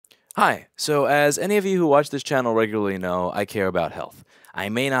Hi. So, as any of you who watch this channel regularly know, I care about health. I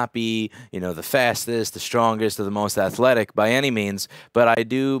may not be, the fastest, the strongest, or the most athletic by any means, but I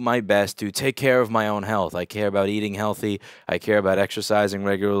do my best to take care of my own health. I care about eating healthy, I care about exercising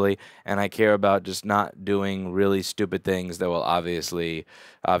regularly, and I care about just not doing really stupid things that will obviously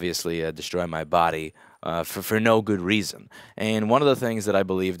destroy my body for no good reason. And one of the things that I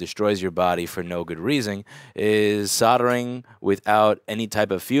believe destroys your body for no good reason is soldering without any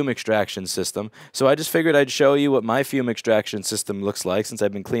type of fume extraction system. So I just figured I'd show you what my fume extraction system looks like since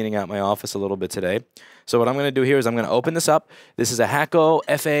I've been cleaning out my office a little bit today. So what I'm going to do here is I'm going to open this up. This is a Hacko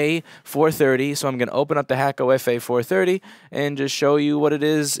FA430. So I'm going to open up the Hacko FA430 and just show you what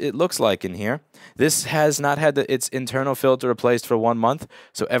it looks like in here. This has not had its internal filter replaced for 1 month.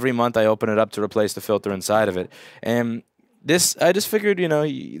 So every month I open it up to replace the filter inside of it. And this, I just figured,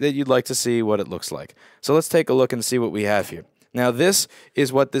 that you'd like to see what it looks like. So let's take a look and see what we have here. Now, this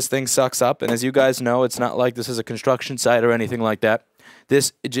is what this thing sucks up. And as you guys know, it's not like this is a construction site or anything like that.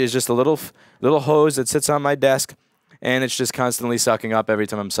 This is just a little hose that sits on my desk, and it's just constantly sucking up every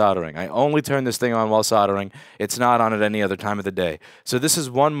time I'm soldering. I only turn this thing on while soldering. It's not on at any other time of the day. So this is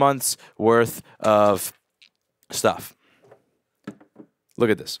 1 month's worth of stuff. Look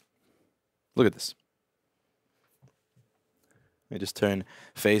at this. Look at this. Let me just turn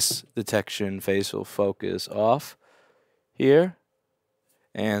face detection, facial focus off here.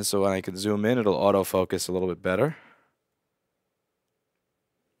 And so when I can zoom in, it'll autofocus a little bit better.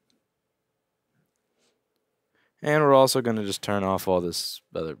 And we're also going to just turn off all this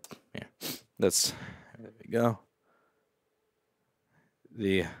other, there we go.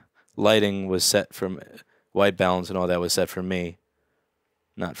 The lighting was set from white balance and all that was set for me,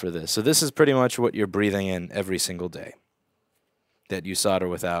 not for this. So this is pretty much what you're breathing in every single day that you solder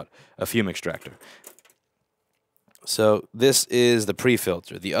without a fume extractor. So this is the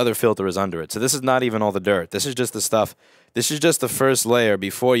pre-filter. The other filter is under it. So this is not even all the dirt. This is just the stuff. This is just the first layer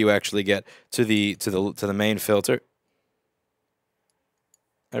before you actually get to the main filter.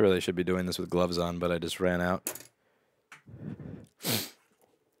 I really should be doing this with gloves on, but I just ran out.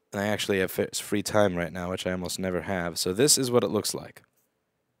 And I actually have free time right now, which I almost never have. So this is what it looks like.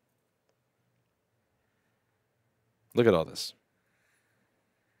 Look at all this.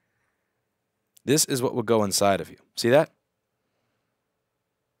 This is what will go inside of you. See that?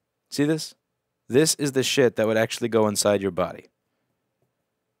 See this? This is the shit that would actually go inside your body.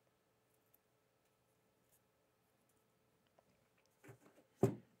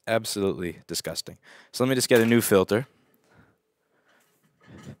 Absolutely disgusting. So let me just get a new filter.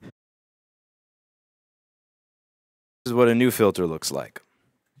 This is what a new filter looks like.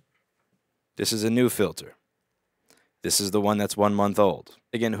 This is a new filter. This is the one that's 1 month old.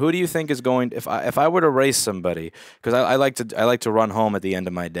 Again, who do you think is going? If I were to race somebody, because I like to run home at the end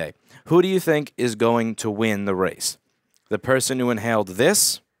of my day. Who do you think is going to win the race? The person who inhaled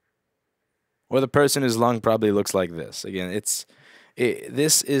this, or the person whose lung probably looks like this? Again, it's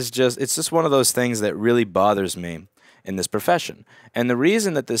just one of those things that really bothers me in this profession. And the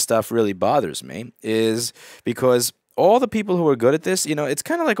reason that this stuff really bothers me is because all the people who are good at this, it's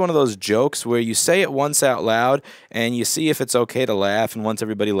kind of like one of those jokes where you say it once out loud and you see if it's okay to laugh, and once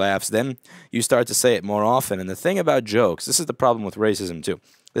everybody laughs, then you start to say it more often. And the thing about jokes, this is the problem with racism too.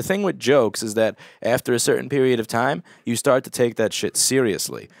 The thing with jokes is that after a certain period of time, you start to take that shit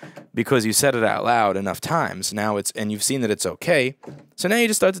seriously because you said it out loud enough times. And you've seen that it's okay. So now you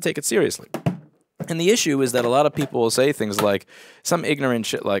just start to take it seriously. And the issue is that a lot of people will say things like some ignorant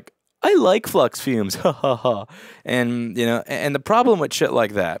shit like, I like flux fumes, ha ha ha. And, and the problem with shit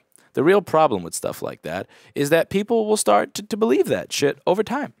like that, the real problem with stuff like that, is that people will start to believe that shit over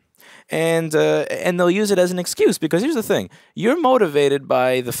time. And they'll use it as an excuse, because here's the thing. You're motivated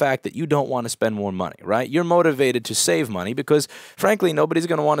by the fact that you don't want to spend more money, right? You're motivated to save money because, frankly, nobody's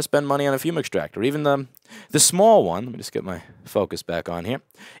going to want to spend money on a fume extractor. Even the small one, let me just get my focus back on here.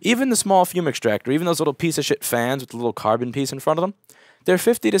 Even the small fume extractor, even those little piece of shit fans with the little carbon piece in front of them, they're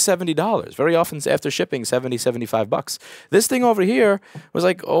 $50 to $70. Very often after shipping, $70, $75. This thing over here was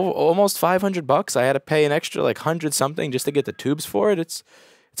like almost $500. I had to pay an extra like 100 something just to get the tubes for it. It's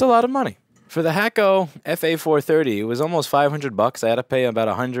a lot of money. For the Hacko FA430, it was almost $500. I had to pay about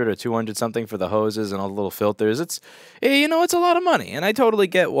 100 or 200 something for the hoses and all the little filters. It's a lot of money. And I totally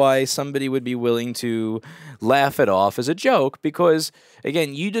get why somebody would be willing to laugh it off as a joke because,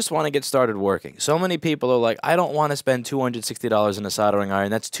 again, you just want to get started working. So many people are like, I don't want to spend $260 in a soldering iron.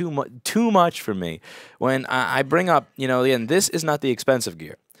 That's too much for me. When I bring up, again, this is not the expensive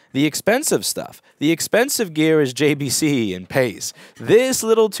gear. The expensive stuff. The expensive gear is JBC and Pace. This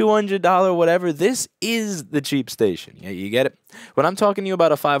little $200 whatever, this is the cheap station. Yeah, you get it? When I'm talking to you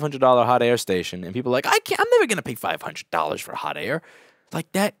about a $500 hot air station, and people are like, I'm never going to pay $500 for hot air.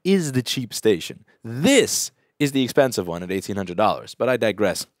 Like, that is the cheap station. This is the expensive one at $1,800. But I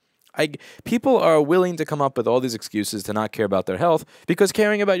digress. People are willing to come up with all these excuses to not care about their health because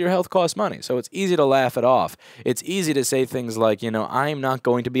caring about your health costs money. So it's easy to laugh it off. It's easy to say things like, I'm not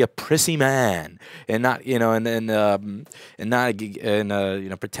going to be a prissy man and not, pretend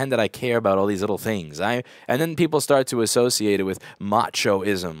that I care about all these little things. And then people start to associate it with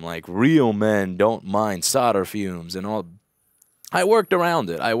machoism, like real men don't mind solder fumes and all. I worked around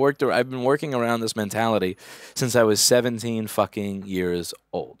it. I've been working around this mentality since I was 17 fucking years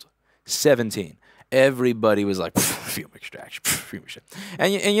old. 17. Everybody was like, fume extraction, fume shit.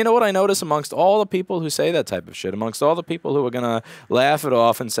 And you know what I notice amongst all the people who say that type of shit, amongst all the people who are going to laugh it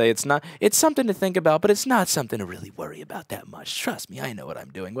off and say it's something to think about, but it's not something to really worry about that much. Trust me, I know what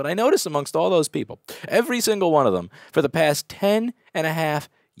I'm doing. What I notice amongst all those people, every single one of them, for the past 10 and a half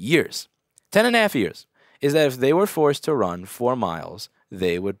years, is that if they were forced to run 4 miles,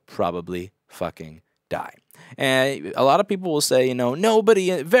 they would probably fucking die. And a lot of people will say,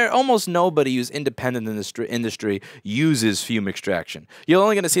 almost nobody who's independent in this industry uses fume extraction. You're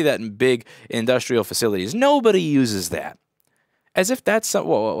only going to see that in big industrial facilities. Nobody uses that. As if that's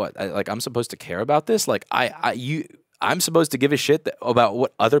what? Like, I'm supposed to care about this? Like, I'm supposed to give a shit about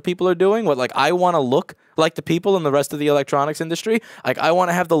what other people are doing? What, like, I want to look like the people in the rest of the electronics industry? Like, I want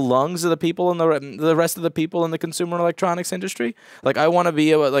to have the lungs of the people in the rest of the people in the consumer electronics industry? Like, I want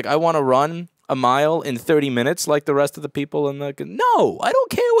to run a mile in 30 minutes like the rest of the people in the... No, I don't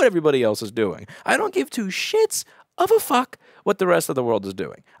care what everybody else is doing. I don't give 2 shits of a fuck what the rest of the world is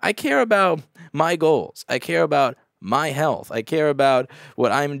doing. I care about my goals. I care about my health. I care about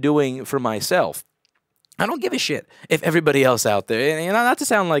what I'm doing for myself. I don't give a shit if everybody else out there, and not to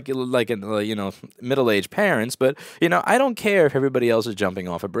sound like middle-aged parents, but I don't care if everybody else is jumping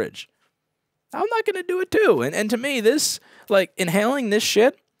off a bridge. I'm not gonna do it too. And to me, this, like, inhaling this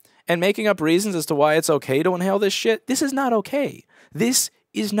shit and making up reasons as to why it's okay to inhale this shit, this is not okay. This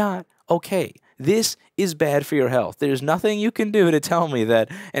is not okay. This is bad for your health. There's nothing you can do to tell me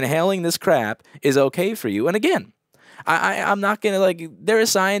that inhaling this crap is okay for you. And again, I'm not going to, like, there are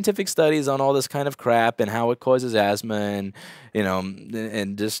scientific studies on all this kind of crap and how it causes asthma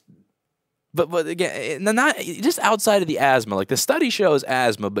and just, but again, not just outside of the asthma, like the study shows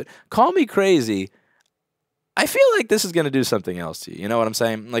asthma, but call me crazy. I feel like this is going to do something else to you. You know what I'm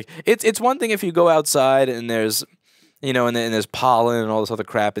saying? Like, it's one thing if you go outside and there's, and there's pollen and all this other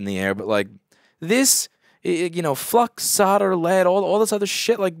crap in the air, but like this, flux, solder, lead, all this other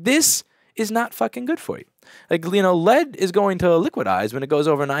shit, like this is not fucking good for you. Like, lead is going to liquidize when it goes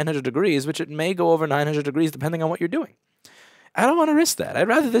over 900 degrees, which it may go over 900 degrees depending on what you're doing. I don't want to risk that. I'd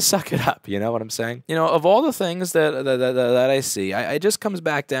rather just suck it up. You know what I'm saying? Of all the things that I see, it just comes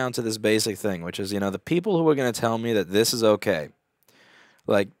back down to this basic thing, which is, the people who are going to tell me that this is okay,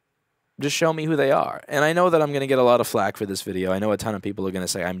 like, just show me who they are. And I know that I'm going to get a lot of flack for this video. I know a ton of people are going to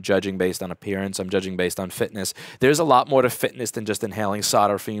say I'm judging based on appearance. I'm judging based on fitness. There's a lot more to fitness than just inhaling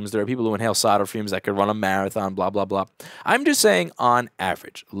solder fumes. There are people who inhale solder fumes that could run a marathon, blah, blah, blah. I'm just saying on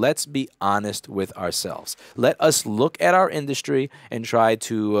average, let's be honest with ourselves. Let us look at our industry and try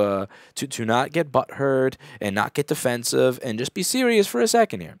to not get butthurt and not get defensive and just be serious for a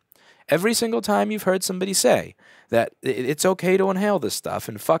second here. Every single time you've heard somebody say that it's okay to inhale this stuff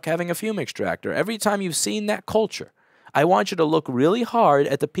and fuck having a fume extractor, every time you've seen that culture, I want you to look really hard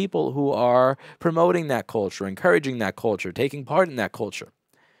at the people who are promoting that culture, encouraging that culture, taking part in that culture.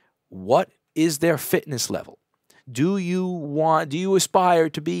 What is their fitness level? Do you aspire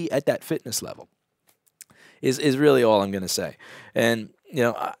to be at that fitness level? Is really all I'm going to say. And,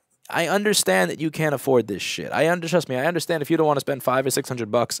 I understand that you can't afford this shit. Trust me, I understand if you don't want to spend $500 or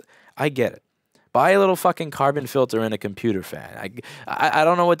 $600. I get it. Buy a little fucking carbon filter and a computer fan. I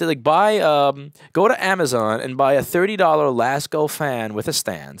don't know what to, like, go to Amazon and buy a $30 Lasco fan with a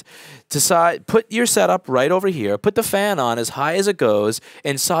stand. Put your setup right over here, put the fan on as high as it goes,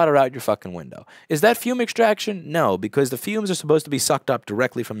 and solder out your fucking window. Is that fume extraction? No, because the fumes are supposed to be sucked up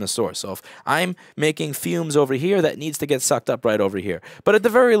directly from the source. So if I'm making fumes over here, that needs to get sucked up right over here. But at the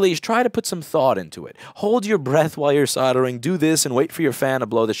very least, try to put some thought into it. Hold your breath while you're soldering, do this, and wait for your fan to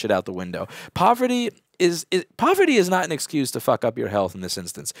blow the shit out the window. Poverty is not an excuse to fuck up your health in this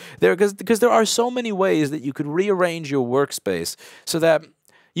instance. Because there are so many ways that you could rearrange your workspace so that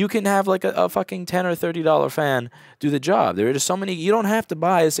You can have like a fucking $10 or $30 fan do the job. There are just so many. You don't have to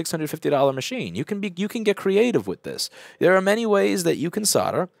buy a $650 machine. You can get creative with this. There are many ways that you can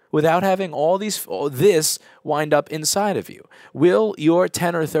solder without having all this wind up inside of you. Will your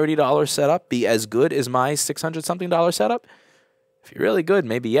 $10 or $30 setup be as good as my $600 something setup? If you're really good,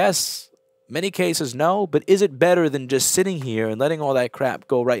 maybe yes. Many cases, no. But is it better than just sitting here and letting all that crap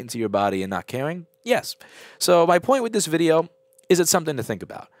go right into your body and not caring? Yes. So my point with this video is it's something to think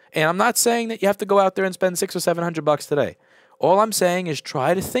about. And I'm not saying that you have to go out there and spend $600 or $700 today. All I'm saying is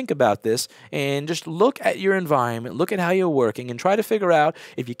try to think about this and just look at your environment, look at how you're working, and try to figure out,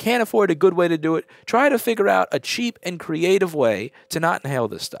 if you can't afford a good way to do it, try to figure out a cheap and creative way to not inhale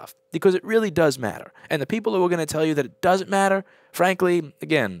this stuff. Because it really does matter. And the people who are going to tell you that it doesn't matter, frankly,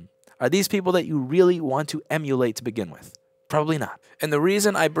 again, are these people that you really want to emulate to begin with? Probably not. And the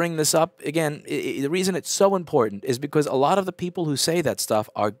reason I bring this up, again, the reason it's so important is because a lot of the people who say that stuff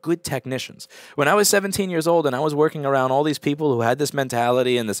are good technicians. When I was 17 years old and I was working around all these people who had this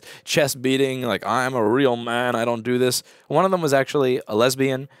mentality and this chest beating, like, I'm a real man, I don't do this. One of them was actually a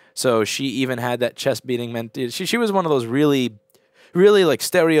lesbian, so she even had that chest beating mentality. She was one of those really, really like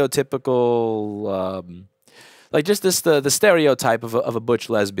stereotypical... like just the stereotype of a butch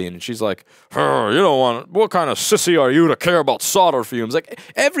lesbian. And she's like, you don't want, what kind of sissy are you to care about solder fumes? Like,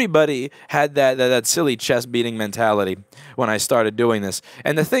 everybody had that silly chest beating mentality when I started doing this.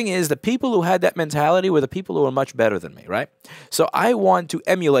 And the thing is, the people who had that mentality were the people who were much better than me, right? So I want to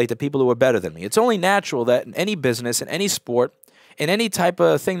emulate the people who are better than me. It's only natural that in any business, in any sport, in any type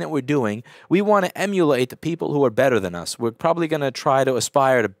of thing that we're doing, we want to emulate the people who are better than us. We're probably going to try to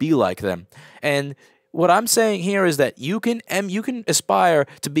aspire to be like them. And what I'm saying here is that you can aspire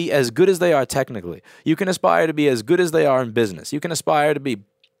to be as good as they are technically. You can aspire to be as good as they are in business. You can aspire to be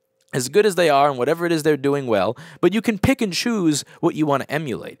as good as they are in whatever it is they're doing well, but you can pick and choose what you want to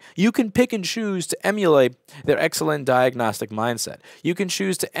emulate. You can pick and choose to emulate their excellent diagnostic mindset. You can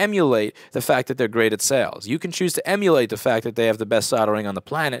choose to emulate the fact that they're great at sales. You can choose to emulate the fact that they have the best soldering on the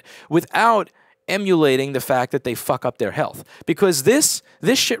planet without emulating the fact that they fuck up their health. Because this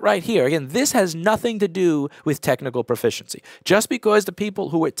shit right here, again, this has nothing to do with technical proficiency. Just because the people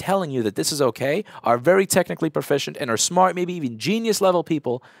who are telling you that this is okay are very technically proficient and are smart, maybe even genius level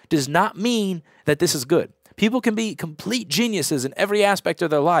people, does not mean that this is good. People can be complete geniuses in every aspect of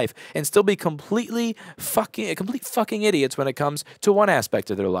their life and still be complete fucking idiots when it comes to one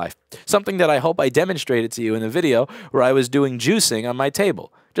aspect of their life. Something that I hope I demonstrated to you in the video where I was doing juicing on my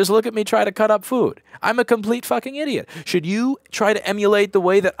table. Just look at me try to cut up food. I'm a complete fucking idiot. Should you try to emulate the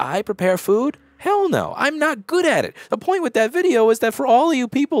way that I prepare food? Hell no, I'm not good at it. The point with that video is that for all of you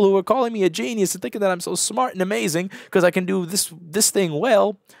people who are calling me a genius and thinking that I'm so smart and amazing because I can do this thing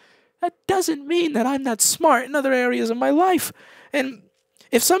well, that doesn't mean that I'm not smart in other areas of my life. And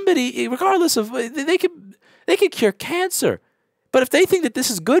if somebody, regardless of, they could cure cancer, but if they think that this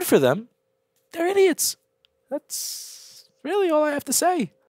is good for them, they're idiots. That's really all I have to say.